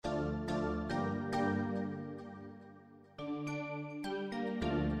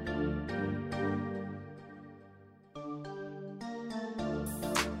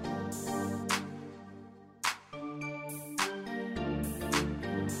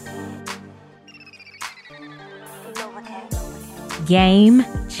Game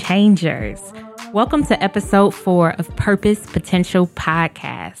changers. Welcome to episode 4 of Purpose Potential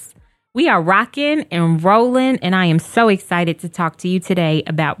Podcast. We are rocking and rolling, and I am so excited to talk to you today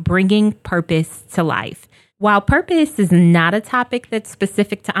about bringing purpose to life. While purpose is not a topic that's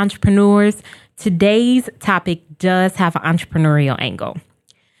specific to entrepreneurs, today's topic does have an entrepreneurial angle.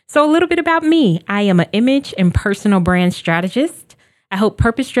 So a little bit about me. I am an image and personal brand strategist. I help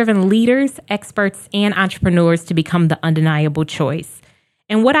purpose-driven leaders, experts, and entrepreneurs to become the undeniable choice.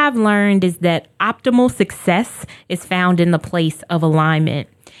 And what I've learned is that optimal success is found in the place of alignment.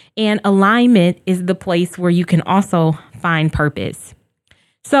 And alignment is the place where you can also find purpose.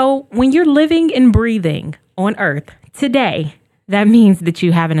 So when you're living and breathing on earth today, that means that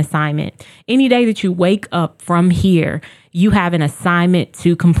you have an assignment. Any day that you wake up from here, you have an assignment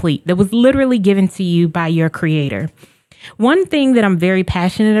to complete that was literally given to you by your creator. One thing that I'm very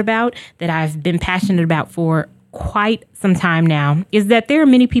passionate about, that I've been passionate about for quite some time now, is that there are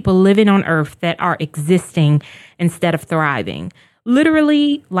many people living on earth that are existing instead of thriving,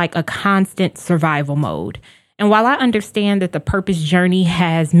 literally like a constant survival mode. And while I understand that the purpose journey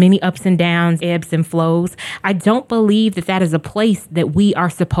has many ups and downs, ebbs and flows, I don't believe that that is a place that we are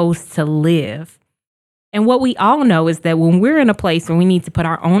supposed to live. And what we all know is that when we're in a place where we need to put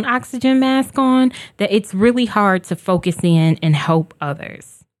our own oxygen mask on, that it's really hard to focus in and help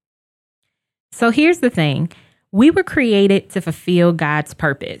others. So here's the thing. We were created to fulfill God's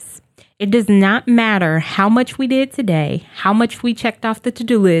purpose. It does not matter how much we did today, how much we checked off the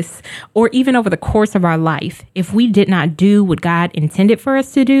to-do list, or even over the course of our life. If we did not do what God intended for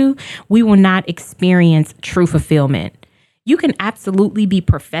us to do, we will not experience true fulfillment. You can absolutely be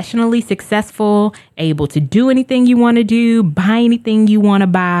professionally successful, able to do anything you want to do, buy anything you want to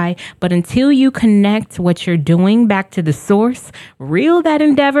buy. But until you connect what you're doing back to the source, reel that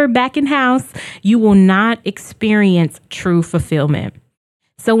endeavor back in house, you will not experience true fulfillment.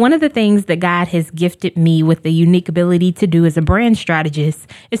 So one of the things that God has gifted me with the unique ability to do as a brand strategist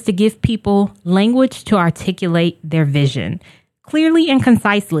is to give people language to articulate their vision clearly and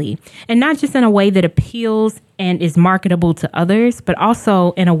concisely, and not just in a way that appeals and is marketable to others, but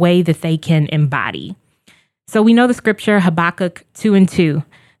also in a way that they can embody. So we know the scripture Habakkuk 2:2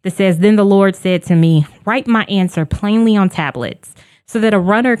 that says, "Then the Lord said to me, write my answer plainly on tablets so that a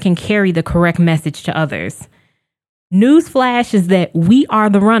runner can carry the correct message to others." Newsflash is that we are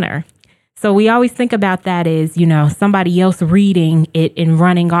the runner. So we always think about that as, somebody else reading it and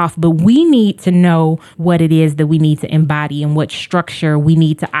running off. But we need to know what it is that we need to embody and what structure we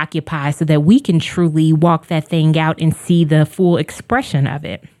need to occupy so that we can truly walk that thing out and see the full expression of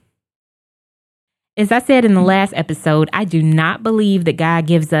it. As I said in the last episode, I do not believe that God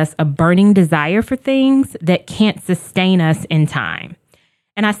gives us a burning desire for things that can't sustain us in time.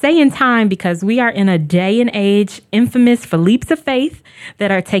 And I say in time because we are in a day and age infamous for leaps of faith that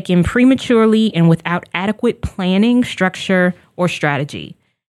are taken prematurely and without adequate planning, structure, or strategy.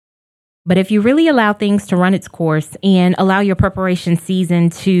 But if you really allow things to run its course and allow your preparation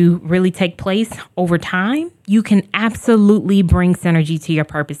season to really take place over time, you can absolutely bring synergy to your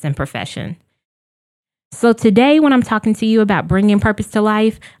purpose and profession. So today, when I'm talking to you about bringing purpose to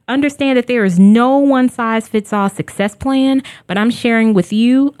life, understand that there is no one-size-fits-all success plan, but I'm sharing with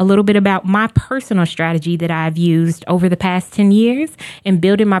you a little bit about my personal strategy that I've used over the past 10 years in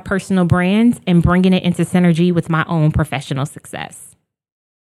building my personal brand and bringing it into synergy with my own professional success.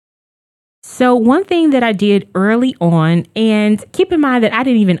 So one thing that I did early on, and keep in mind that I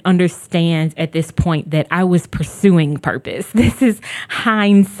didn't even understand at this point that I was pursuing purpose. This is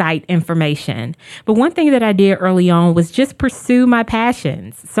hindsight information. But one thing that I did early on was just pursue my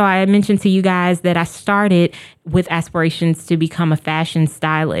passions. So I mentioned to you guys that I started with aspirations to become a fashion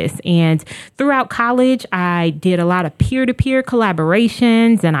stylist. And throughout college, I did a lot of peer-to-peer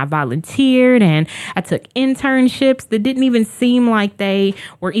collaborations, and I volunteered, and I took internships that didn't even seem like they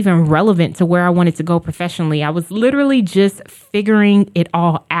were even relevant to where I wanted to go professionally. I was literally just figuring it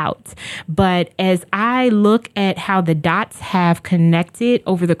all out. But as I look at how the dots have connected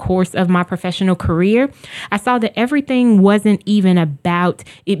over the course of my professional career, I saw that everything wasn't even about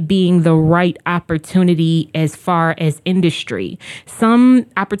it being the right opportunity as far as industry. Some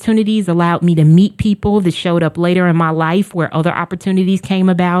opportunities allowed me to meet people that showed up later in my life where other opportunities came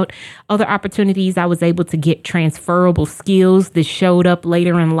about. Other opportunities, I was able to get transferable skills that showed up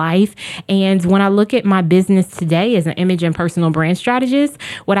later in life. And when I look at my business today as an image and personal brand strategist,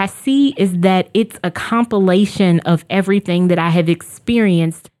 what I see is that it's a compilation of everything that I have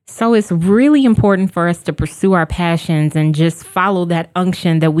experienced So it's really important for us to pursue our passions and just follow that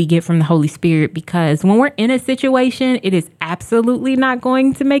unction that we get from the Holy Spirit, because when we're in a situation, it is absolutely not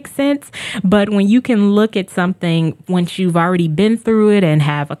going to make sense. But when you can look at something once you've already been through it and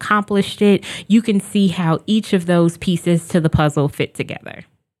have accomplished it, you can see how each of those pieces to the puzzle fit together.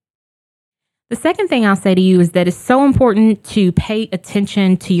 The second thing I'll say to you is that it's so important to pay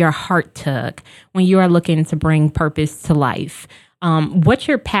attention to your heart tug when you are looking to bring purpose to life. What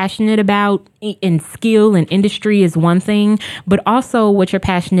you're passionate about in skill and industry is one thing, but also what you're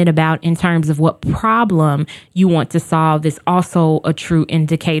passionate about in terms of what problem you want to solve is also a true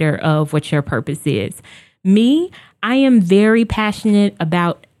indicator of what your purpose is. Me, I am very passionate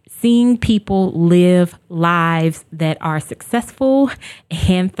about seeing people live lives that are successful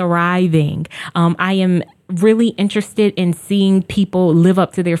and thriving. I am really interested in seeing people live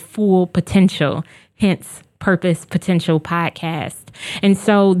up to their full potential, hence Purpose Potential Podcast. And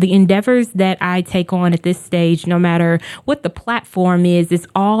so the endeavors that I take on at this stage, no matter what the platform is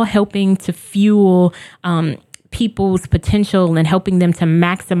all helping to fuel people's potential and helping them to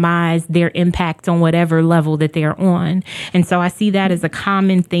maximize their impact on whatever level that they're on. And so I see that as a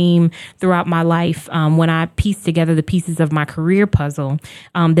common theme throughout my life when I piece together the pieces of my career puzzle,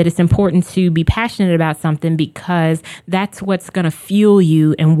 that it's important to be passionate about something because that's what's going to fuel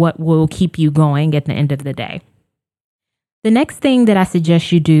you and what will keep you going at the end of the day. The next thing that I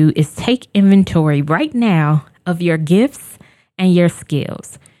suggest you do is take inventory right now of your gifts and your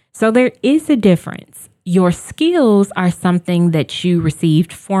skills. So there is a difference. Your skills are something that you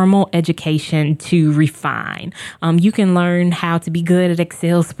received formal education to refine. You can learn how to be good at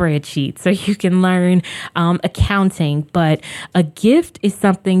Excel spreadsheets, or you can learn accounting, but a gift is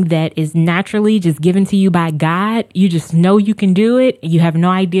something that is naturally just given to you by God. You just know you can do it. You have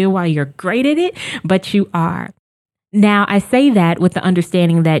no idea why you're great at it, but you are. Now, I say that with the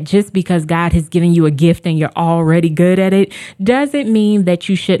understanding that just because God has given you a gift and you're already good at it, doesn't mean that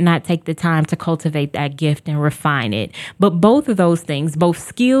you should not take the time to cultivate that gift and refine it. But both of those things, both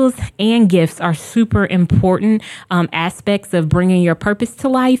skills and gifts, are super important aspects of bringing your purpose to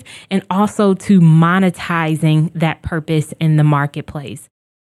life and also to monetizing that purpose in the marketplace.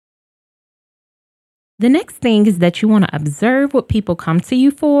 The next thing is that you want to observe what people come to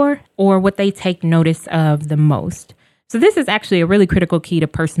you for or what they take notice of the most. So this is actually a really critical key to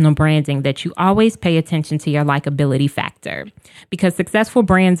personal branding, that you always pay attention to your likability factor, because successful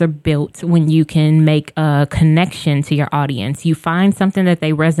brands are built when you can make a connection to your audience. You find something that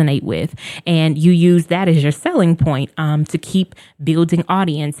they resonate with and you use that as your selling point to keep building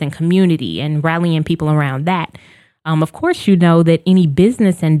audience and community and rallying people around that. Of course, you know that any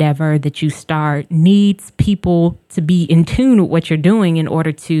business endeavor that you start needs people to be in tune with what you're doing in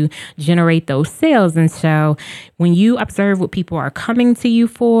order to generate those sales. And so when you observe what people are coming to you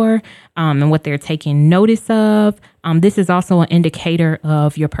for and what they're taking notice of, this is also an indicator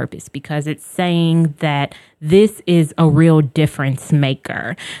of your purpose, because it's saying that this is a real difference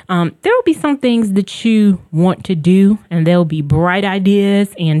maker. There will be some things that you want to do and there'll be bright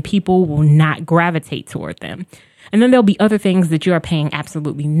ideas and people will not gravitate toward them. And then there'll be other things that you are paying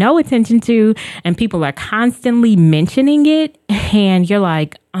absolutely no attention to, and people are constantly mentioning it. And you're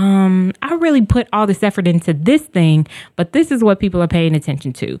like, I really put all this effort into this thing, but this is what people are paying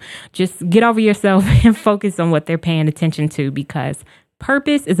attention to. Just get over yourself and focus on what they're paying attention to, because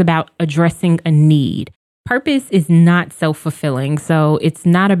purpose is about addressing a need. Purpose is not self-fulfilling, so it's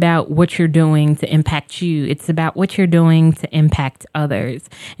not about what you're doing to impact you. It's about what you're doing to impact others.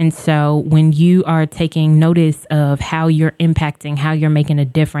 And so when you are taking notice of how you're impacting, how you're making a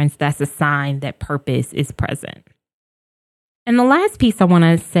difference, that's a sign that purpose is present. And the last piece I want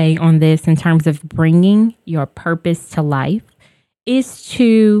to say on this in terms of bringing your purpose to life is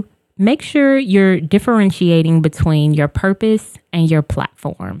to make sure you're differentiating between your purpose and your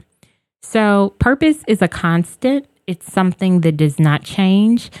platform. So purpose is a constant. It's something that does not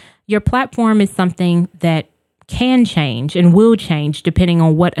change. Your platform is something that can change and will change depending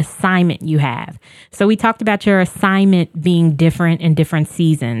on what assignment you have. So we talked about your assignment being different in different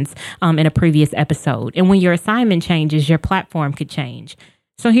seasons in a previous episode. And when your assignment changes, your platform could change.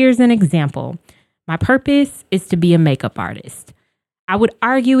 So here's an example. My purpose is to be a makeup artist. I would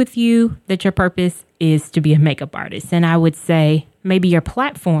argue with you that your purpose is to be a makeup artist. And I would say maybe your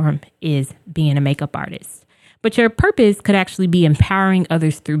platform is being a makeup artist. But your purpose could actually be empowering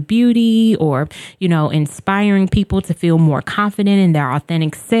others through beauty or, inspiring people to feel more confident in their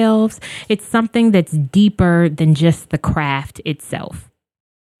authentic selves. It's something that's deeper than just the craft itself.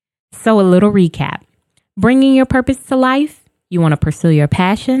 So a little recap. Bringing your purpose to life, you want to pursue your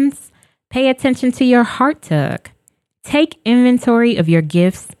passions, pay attention to your heart tug, Take inventory of your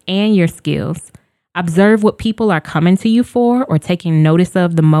gifts and your skills. Observe what people are coming to you for or taking notice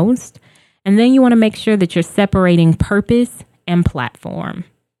of the most. And then you want to make sure that you're separating purpose and platform.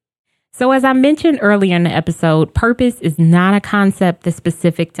 So as I mentioned earlier in the episode, purpose is not a concept that's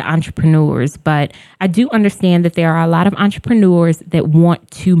specific to entrepreneurs, but I do understand that there are a lot of entrepreneurs that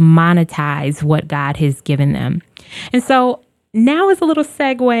want to monetize what God has given them. And so now as a little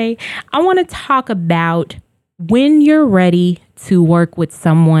segue, I want to talk about when you're ready to work with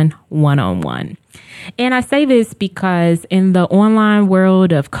someone one-on-one. And I say this because in the online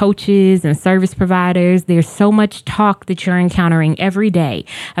world of coaches and service providers, there's so much talk that you're encountering every day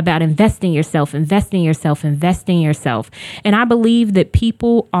about investing yourself. And I believe that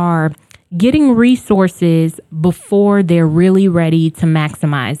people are getting resources before they're really ready to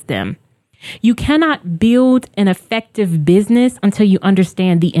maximize them. You cannot build an effective business until you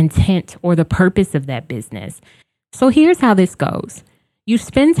understand the intent or the purpose of that business. So here's how this goes. You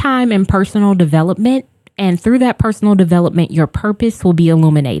spend time in personal development, and through that personal development, your purpose will be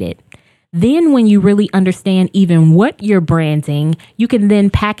illuminated. Then when you really understand even what you're branding, you can then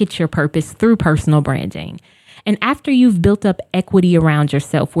package your purpose through personal branding. And after you've built up equity around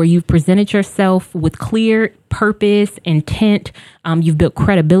yourself, where you've presented yourself with clear purpose, intent, you've built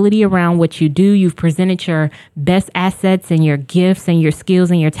credibility around what you do, you've presented your best assets and your gifts and your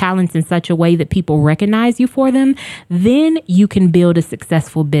skills and your talents in such a way that people recognize you for them, then you can build a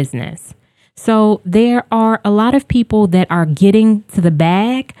successful business. So there are a lot of people that are getting to the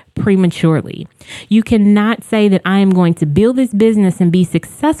bag prematurely. You cannot say that I am going to build this business and be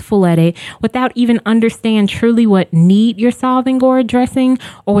successful at it without even understand truly what need you're solving or addressing,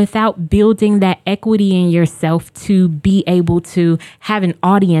 or without building that equity in yourself to be able to have an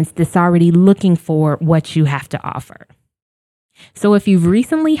audience that's already looking for what you have to offer. So if you've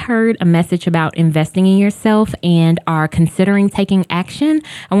recently heard a message about investing in yourself and are considering taking action,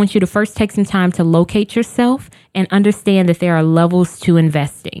 I want you to first take some time to locate yourself and understand that there are levels to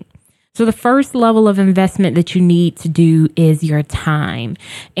investing. So the first level of investment that you need to do is your time.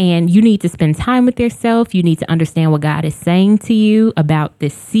 And you need to spend time with yourself. You need to understand what God is saying to you about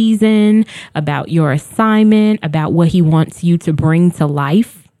this season, about your assignment, about what He wants you to bring to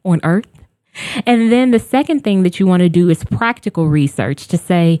life on earth. And then the second thing that you want to do is practical research to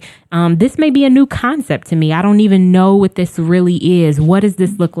say, this may be a new concept to me. I don't even know what this really is. What does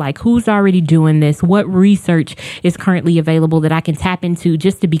this look like? Who's already doing this? What research is currently available that I can tap into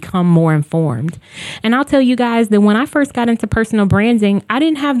just to become more informed? And I'll tell you guys that when I first got into personal branding, I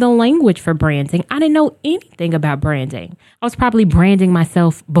didn't have the language for branding. I didn't know anything about branding. I was probably branding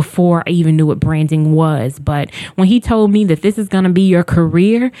myself before I even knew what branding was. But when he told me that this is going to be your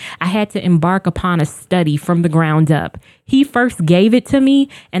career, I had to embark upon a study from the ground up. He first gave it to me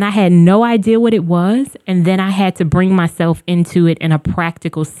and I had no idea what it was. And then I had to bring myself into it in a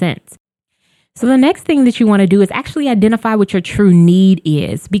practical sense. So the next thing that you want to do is actually identify what your true need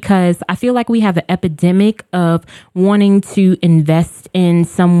is, because I feel like we have an epidemic of wanting to invest in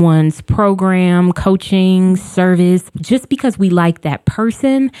someone's program, coaching, service, just because we like that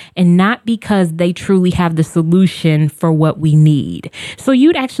person and not because they truly have the solution for what we need. So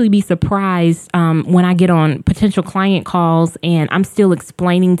you'd actually be surprised when I get on potential client calls and I'm still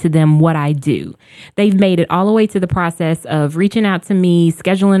explaining to them what I do. They've made it all the way to the process of reaching out to me,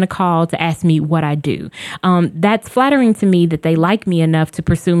 scheduling a call to ask me what I do. That's flattering to me that they like me enough to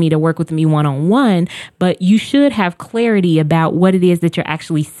pursue me to work with me one-on-one, but you should have clarity about what it is that you're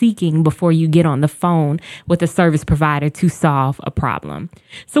actually seeking before you get on the phone with a service provider to solve a problem.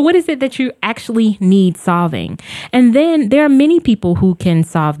 So what is it that you actually need solving? And then there are many people who can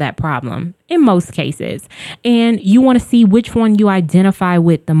solve that problem in most cases, and you want to see which one you identify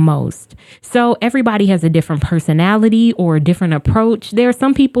with the most. So everybody has a different personality or a different approach. There are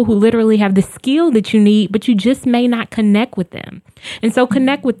some people who literally have the skill that you need, but you just may not connect with them. And so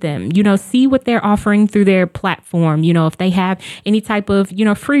connect with them, see what they're offering through their platform. If they have any type of,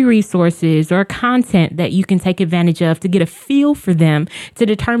 free resources or content that you can take advantage of to get a feel for them to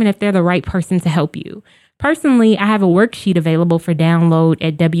determine if they're the right person to help you. Personally, I have a worksheet available for download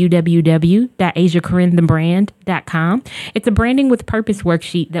at www.asiacorinnethebrand.com. It's a branding with purpose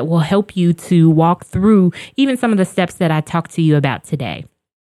worksheet that will help you to walk through even some of the steps that I talked to you about today.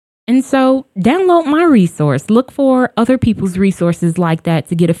 And so download my resource. Look for other people's resources like that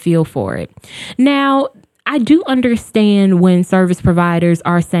to get a feel for it. Now, I do understand when service providers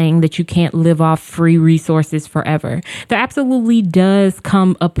are saying that you can't live off free resources forever. There absolutely does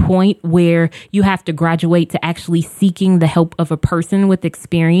come a point where you have to graduate to actually seeking the help of a person with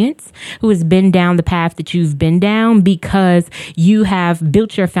experience who has been down the path that you've been down, because you have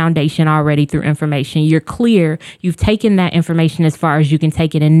built your foundation already through information. You're clear. You've taken that information as far as you can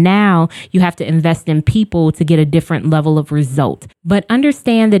take it. And now you have to invest in people to get a different level of result. But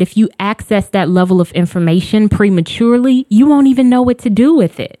understand that if you access that level of information prematurely, you won't even know what to do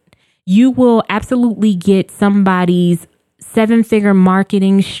with it. You will absolutely get somebody's 7-figure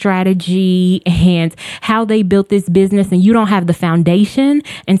marketing strategy and how they built this business, and you don't have the foundation.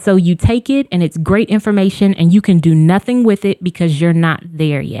 And so you take it and it's great information and you can do nothing with it because you're not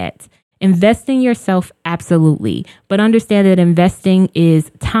there yet. Invest in yourself, absolutely. But understand that investing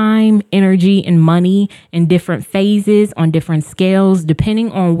is time, energy, and money in different phases, on different scales,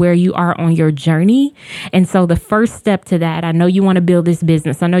 depending on where you are on your journey. And so the first step to that, I know you want to build this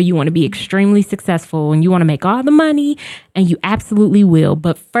business. I know you want to be extremely successful and you want to make all the money, and you absolutely will.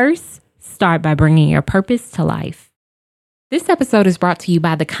 But first, start by bringing your purpose to life. This episode is brought to you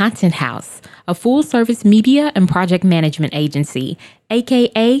by The Content House, a full-service media and project management agency,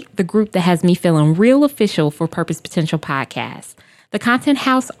 aka the group that has me feeling real official for Purpose Potential Podcast. The Content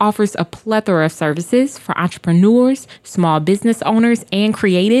House offers a plethora of services for entrepreneurs, small business owners, and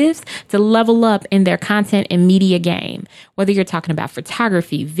creatives to level up in their content and media game. Whether you're talking about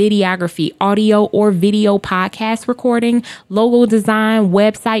photography, videography, audio or video podcast recording, logo design,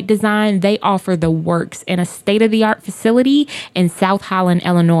 website design, they offer the works in a state-of-the-art facility in South Holland,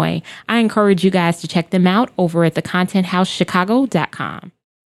 Illinois. I encourage you guys to check them out over at thecontenthousechicago.com.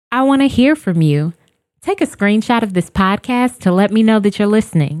 I want to hear from you. Take a screenshot of this podcast to let me know that you're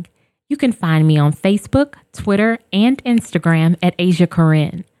listening. You can find me on Facebook, Twitter, and Instagram at Asia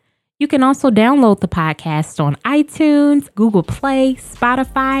Corinne. You can also download the podcast on iTunes, Google Play,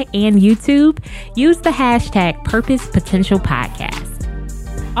 Spotify, and YouTube. Use the hashtag Purpose Potential Podcast.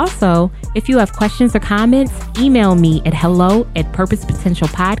 Also, if you have questions or comments, email me at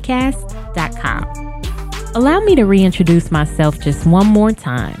hello@purposepotentialpodcast.com. Allow me to reintroduce myself just one more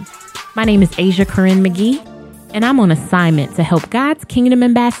time. My name is Asia Corinne McGee, and I'm on assignment to help God's Kingdom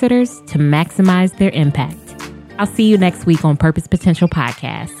ambassadors to maximize their impact. I'll see you next week on Purpose Potential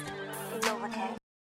Podcast.